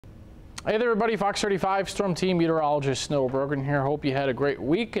Hey there, everybody. Fox 35 Storm Team Meteorologist Snow Brogan here. Hope you had a great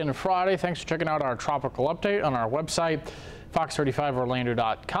week and Friday. Thanks for checking out our tropical update on our website,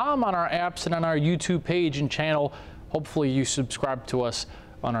 fox35orlando.com, on our apps, and on our YouTube page and channel. Hopefully you subscribe to us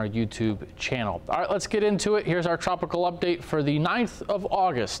on our YouTube channel. All right, let's get into it. Here's our tropical update for the 9th of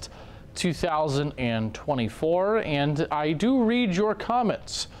August, 2024. And I do read your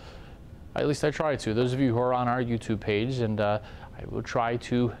comments. At least I try to. Those of you who are on our YouTube page, and I will try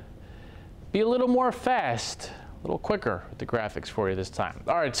to be a little more fast, a little quicker with the graphics for you this time.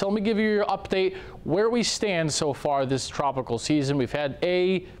 All right, so let me give you your update where we stand so far this tropical season. We've had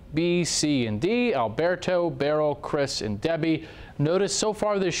A, B, C, and D, Alberto, Beryl, Chris, and Debbie. Notice so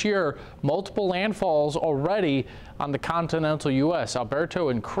far this year, multiple landfalls already on the continental U.S. Alberto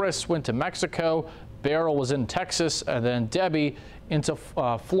and Chris went to Mexico, Beryl was in Texas, and then Debbie into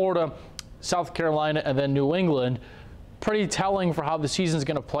Florida, South Carolina, and then New England. Pretty telling for how the season's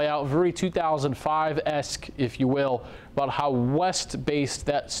going to play out. Very 2005-esque, if you will, about how west-based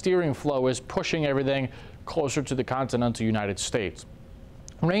that steering flow is, pushing everything closer to the continental United States.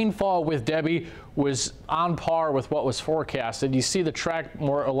 Rainfall with Debbie was on par with what was forecasted. You see the track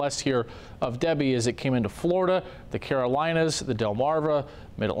more or less here of Debbie as it came into Florida, the Carolinas, the Delmarva,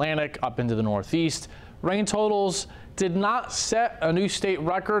 Mid-Atlantic, up into the Northeast. Rain totals did not set a new state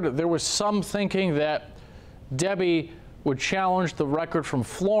record. There was some thinking that Debbie would challenge the record from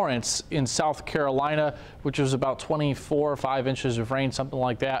Florence in South Carolina, which was about 24 or 5 inches of rain, something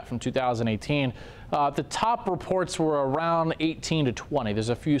like that, from 2018. The top reports were around 18 to 20. There's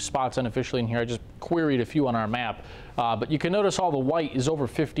a few spots unofficially in here. I just queried a few on our map. But you can notice all the white is over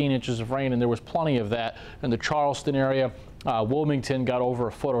 15 inches of rain, and there was plenty of that in the Charleston area. Wilmington got over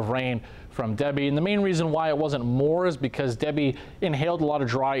a foot of rain from Debbie. And the main reason why it wasn't more is because Debbie inhaled a lot of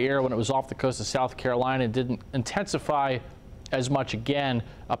dry air when it was off the coast of South Carolina and didn't intensify as much again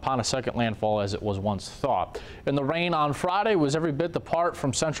upon a second landfall as it was once thought. And the rain on Friday was every bit the part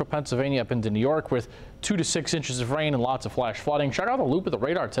from central Pennsylvania up into New York, with 2 to 6 inches of rain and lots of flash flooding. Check out the loop of the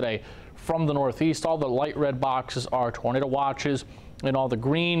radar today from the northeast. All the light red boxes are tornado watches, and all the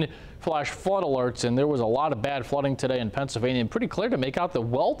green flash flood alerts. And there was a lot of bad flooding today in Pennsylvania, and pretty clear to make out the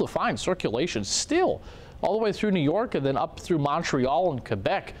well-defined circulation still all the way through New York and then up through Montreal and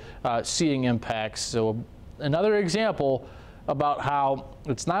Quebec, seeing impacts. So another example about how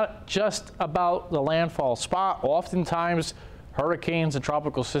it's not just about the landfall spot. Oftentimes hurricanes and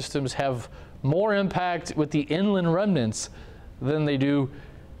tropical systems have more impact with the inland remnants than they do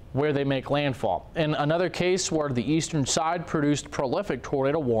where they make landfall. In another case where the eastern side produced prolific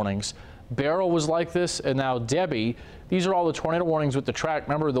tornado warnings, Beryl was like this, and now Debbie. These are all the tornado warnings with the track.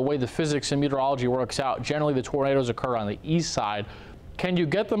 Remember the way the physics and meteorology works out. Generally the tornadoes occur on the east side. Can you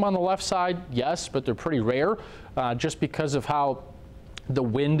get them on the left side? Yes, but they're pretty rare just because of how the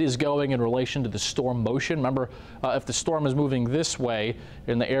wind is going in relation to the storm motion. Remember, if the storm is moving this way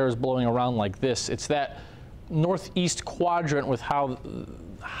and the air is blowing around like this, it's that northeast quadrant with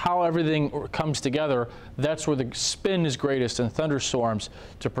how everything comes together. That's where the spin is greatest in thunderstorms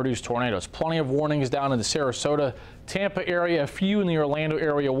to produce tornadoes. Plenty of warnings down in the Sarasota, Tampa area, a few in the Orlando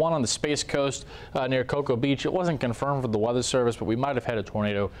area, one on the Space Coast near Cocoa Beach. It wasn't confirmed with the Weather Service, but we might have had a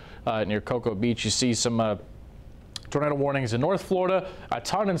tornado near Cocoa Beach. You see some tornado warnings in North Florida, a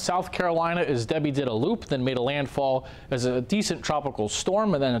ton in South Carolina as Debbie did a loop, then made a landfall as a decent tropical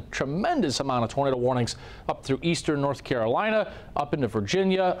storm, and then a tremendous amount of tornado warnings up through eastern North Carolina, up into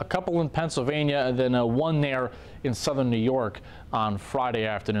Virginia, a couple in Pennsylvania, and then one there in southern New York on Friday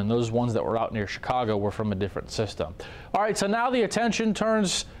afternoon. Those ones that were out near Chicago were from a different system. All right, so now the attention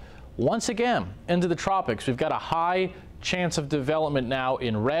turns once again into the tropics. We've got a high chance of development now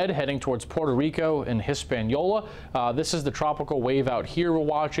in red heading towards Puerto Rico and Hispaniola. This is the tropical wave out here we're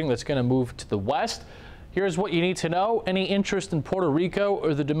watching that's going to move to the west. Here's what you need to know. Any interest in Puerto Rico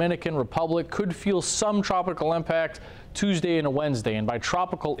or the Dominican Republic could feel some tropical impact Tuesday and a Wednesday. And by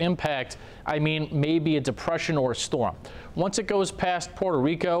tropical impact, I mean maybe a depression or a storm. Once it goes past Puerto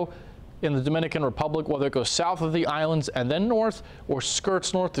Rico in the Dominican Republic, whether it goes south of the islands and then north, or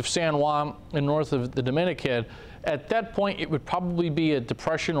skirts north of San Juan and north of the Dominican, at that point it would probably be a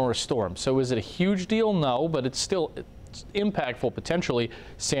depression or a storm. So is it a huge deal? No, but it's still impactful potentially,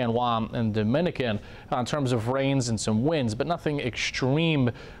 San Juan and Dominican, in terms of rains and some winds, but nothing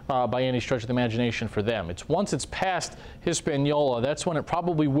extreme by any stretch of the imagination for them. It's once it's past Hispaniola, that's when it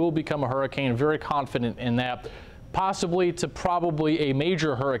probably will become a hurricane. Very confident in that. Possibly to probably a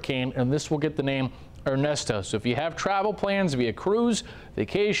major hurricane, and this will get the name Ernesto. So if you have travel plans via cruise,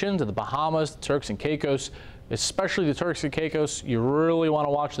 vacation to the Bahamas, Turks and Caicos, especially the Turks and Caicos, you really want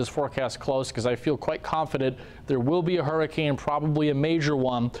to watch this forecast close, because I feel quite confident there will be a hurricane, probably a major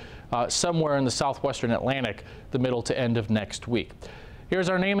one, somewhere in the southwestern Atlantic the middle to end of next week. Here's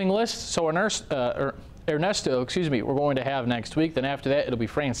our naming list. So Ernesto, we're going to have next week. Then after that, it'll be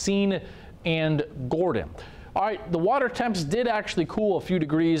Francine and Gordon. All right, the water temps did actually cool a few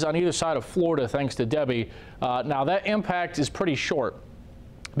degrees on either side of Florida thanks to Debby. Now that impact is pretty short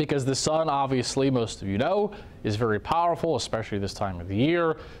because the sun, obviously, most of you know, is very powerful, especially this time of the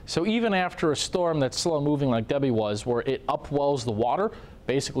year. So even after a storm that's slow moving like Debby was, where it upwells the water,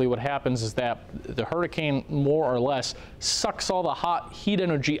 basically what happens is that the hurricane more or less sucks all the hot heat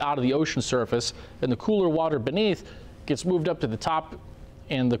energy out of the ocean surface, and the cooler water beneath gets moved up to the top,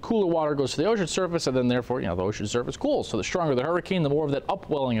 and the cooler water goes to the ocean surface, and then therefore, the ocean surface cools. So the stronger the hurricane, the more of that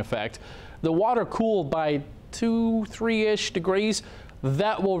upwelling effect. The water cooled by 2-3-ish degrees.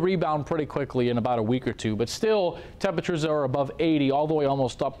 That will rebound pretty quickly in about a week or two, but still temperatures are above 80 all the way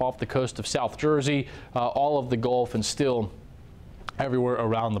almost up off the coast of South Jersey, all of the Gulf, and still everywhere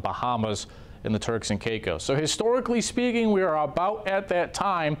around the Bahamas and the Turks and Caicos. So historically speaking, we are about at that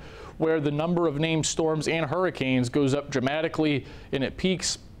time where the number of named storms and hurricanes goes up dramatically, and it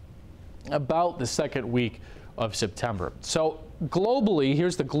peaks about the second week of September. So globally,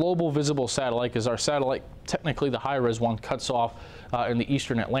 here's the global visible satellite, because our satellite, technically the high-res one, cuts off in the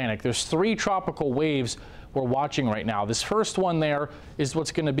eastern Atlantic. There's 3 tropical waves we're watching right now. This first one there is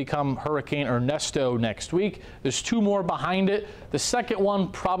what's going to become Hurricane Ernesto next week. There's 2 more behind it. The second one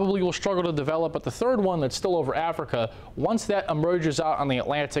probably will struggle to develop, but the third one that's still over Africa, once that emerges out on the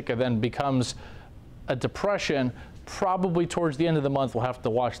Atlantic and then becomes a depression, probably towards the end of the month, we'll have to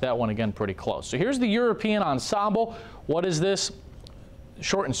watch that one again pretty close. So here's the European ensemble. What is this?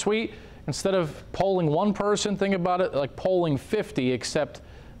 Short and sweet. Instead of polling one person, think about it like polling 50, except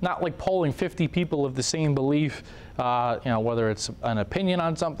not like polling 50 people of the same belief, whether it's an opinion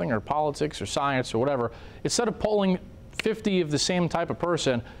on something or politics or science or whatever. Instead of polling 50 of the same type of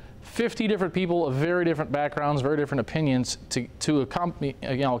person, 50 different people of very different backgrounds, very different opinions to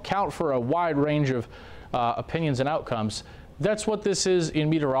account for a wide range of opinions and outcomes. That's what this is in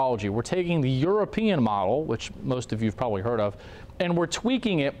meteorology. We're taking the European model, which most of you have probably heard of, and we're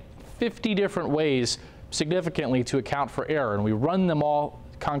tweaking it 50 different ways significantly to account for error, and we run them all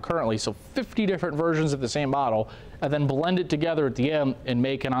concurrently, so 50 different versions of the same model, and then blend it together at the end and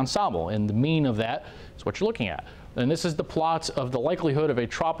make an ensemble, and the mean of that is what you're looking at. And this is the plots of the likelihood of a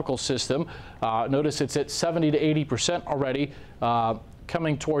tropical system. Notice it's at 70 to 80% already,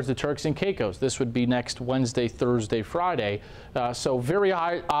 coming towards the Turks and Caicos. This would be next Wednesday, Thursday, Friday. So very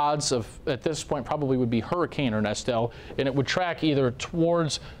high odds of, at this point, probably would be Hurricane Ernesto, and it would track either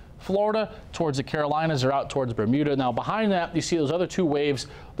towards Florida, towards the Carolinas, or out towards Bermuda. Now behind that, you see those other 2 waves.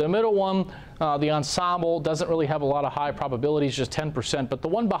 The middle one, the ensemble, doesn't really have a lot of high probabilities, just 10%. But the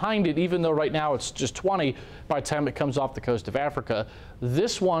one behind it, even though right now it's just 20, by the time it comes off the coast of Africa,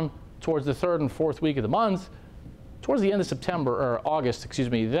 this one towards the 3rd and 4th week of the month, towards the end of September, or August,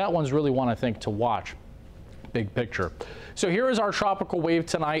 that one's really one I think to watch. Big picture. So here is our tropical wave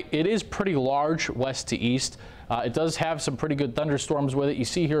tonight. It is pretty large west to east. It does have some pretty good thunderstorms with it. You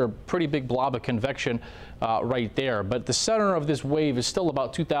see here a pretty big blob of convection right there. But the center of this wave is still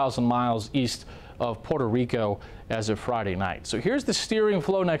about 2,000 miles east of Puerto Rico as of Friday night. So here's the steering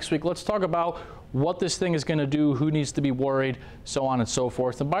flow next week. Let's talk about what this thing is going to do, who needs to be worried, so on and so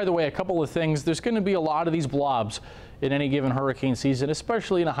forth. And by the way, a couple of things. There's going to be a lot of these blobs in any given hurricane season,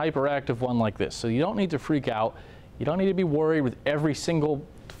 especially in a hyperactive one like this. So you don't need to freak out. You don't need to be worried with every single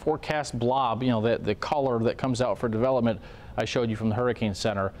forecast blob, the color that comes out for development I showed you from the Hurricane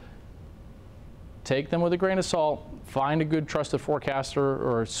Center. Take them with a grain of salt. Find a good trusted forecaster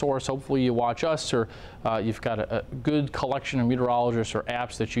or source. Hopefully you watch us, or you've got a good collection of meteorologists or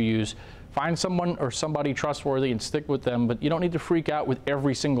apps that you use. Find someone or somebody trustworthy and stick with them, but you don't need to freak out with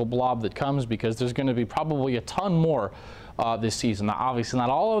every single blob that comes, because there's going to be probably a ton more this season. Now, obviously, not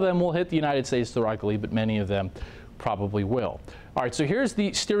all of them will hit the United States directly, but many of them probably will. All right, so here's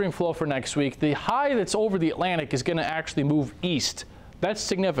the steering flow for next week. The high that's over the Atlantic is going to actually move east. That's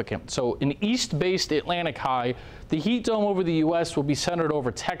significant. So an east-based Atlantic high, the heat dome over the U.S. will be centered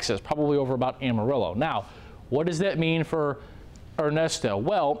over Texas, probably over about Amarillo. Now, what does that mean for Ernesto?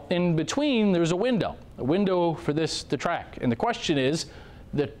 Well, in between, there's a window for this to track. And the question is,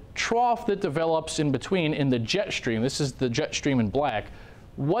 the trough that develops in between in the jet stream, this is the jet stream in black,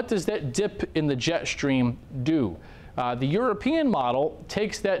 what does that dip in the jet stream do? The European model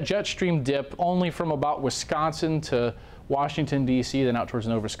takes that jet stream dip only from about Wisconsin to Washington, D.C., then out towards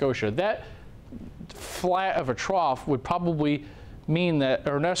Nova Scotia. That flat of a trough would probably mean that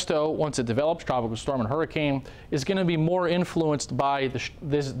Ernesto, once it develops, tropical storm and hurricane, is going to be more influenced by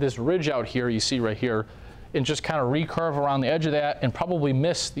this ridge out here, you see right here, and just kind of recurve around the edge of that and probably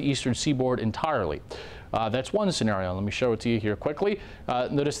miss the eastern seaboard entirely. That's one scenario. Let me show it to you here quickly.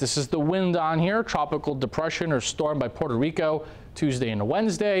 Notice this is the wind on here, tropical depression or storm by Puerto Rico, Tuesday and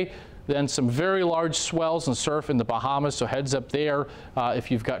Wednesday. Then some very large swells and surf in the Bahamas, so heads up there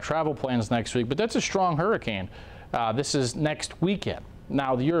if you've got travel plans next week. But that's a strong hurricane. This is next weekend.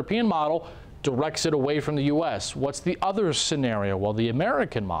 Now, the European model directs it away from the U.S. What's the other scenario? Well, the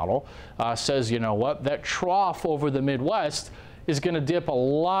American model says, you know what, that trough over the Midwest is going to dip a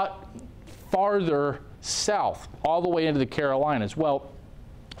lot farther south, all the way into the Carolinas. Well,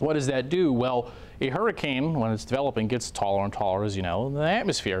 what does that do? Well, a hurricane, when it's developing, gets taller and taller, as you know, in the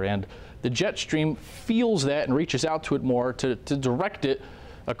atmosphere, and the jet stream feels that and reaches out to it more to direct it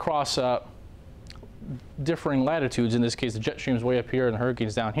across differing latitudes. In this case, the jet stream is way up here and the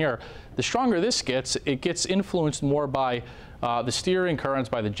hurricane's down here. The stronger this gets, it gets influenced more by the steering currents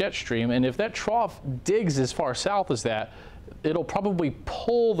by the jet stream, and if that trough digs as far south as that, it'll probably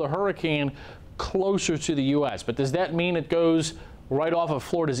pull the hurricane closer to the U.S. But does that mean it goes right off of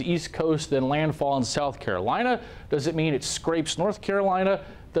Florida's east coast, then landfall in South Carolina? Does it mean it scrapes North Carolina?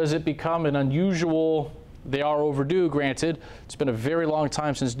 Does it become an unusual, they are overdue, granted. It's been a very long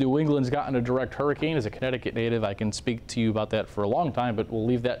time since New England's gotten a direct hurricane. As a Connecticut native, I can speak to you about that for a long time, but we'll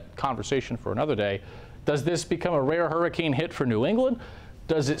leave that conversation for another day. Does this become a rare hurricane hit for New England?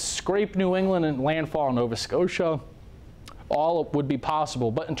 Does it scrape New England and landfall in Nova Scotia? All would be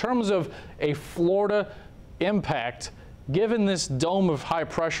possible. But in terms of a Florida impact, given this dome of high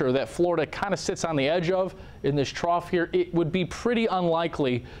pressure that Florida kind of sits on the edge of in this trough here, it would be pretty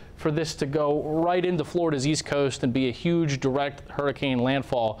unlikely for this to go right into Florida's east coast and be a huge direct hurricane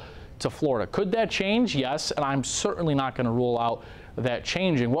landfall to Florida. Could that change? Yes, and I'm certainly not going to rule out that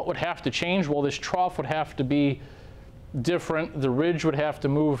changing. What would have to change? Well, this trough would have to be different. The ridge would have to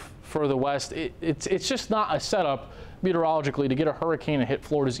move further west. It's just not a setup meteorologically to get a hurricane to hit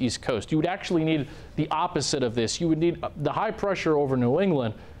Florida's east coast. You would actually need the opposite of this. You would need the high pressure over New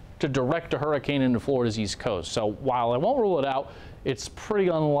England to direct a hurricane into Florida's east coast. So while I won't rule it out, it's pretty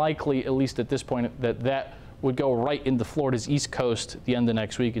unlikely, at least at this point, that would go right into Florida's east coast at the end of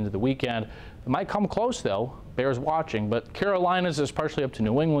next week into the weekend. It might come close, though. Bears watching. But Carolinas is partially up to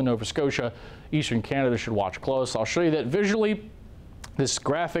New England, Nova Scotia, eastern Canada should watch close. I'll show you that visually. This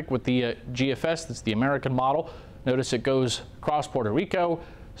graphic with the GFS, that's the American model. Notice it goes across Puerto Rico,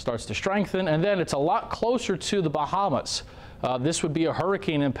 starts to strengthen, and then it's a lot closer to the Bahamas. This would be a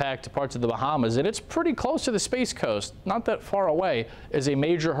hurricane impact to parts of the Bahamas, and it's pretty close to the Space Coast, not that far away, as a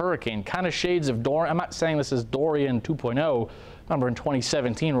major hurricane. Kind of shades of Dorian. I'm not saying this is Dorian 2.0. Remember in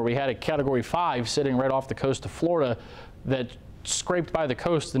 2017 where we had a Category 5 sitting right off the coast of Florida that scraped by the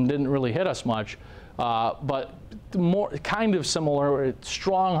coast and didn't really hit us much. But more kind of similar,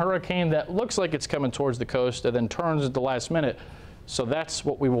 strong hurricane that looks like it's coming towards the coast and then turns at the last minute. So that's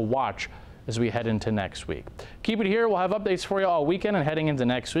what we will watch as we head into next week. Keep it here. We'll have updates for you all weekend and heading into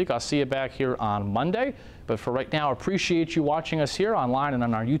next week. I'll see you back here on Monday. But for right now, appreciate you watching us here online and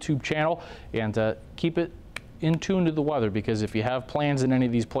on our YouTube channel. And keep it in tune to the weather, because if you have plans in any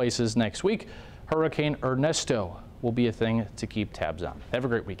of these places next week, Hurricane Ernesto will be a thing to keep tabs on. Have a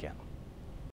great weekend.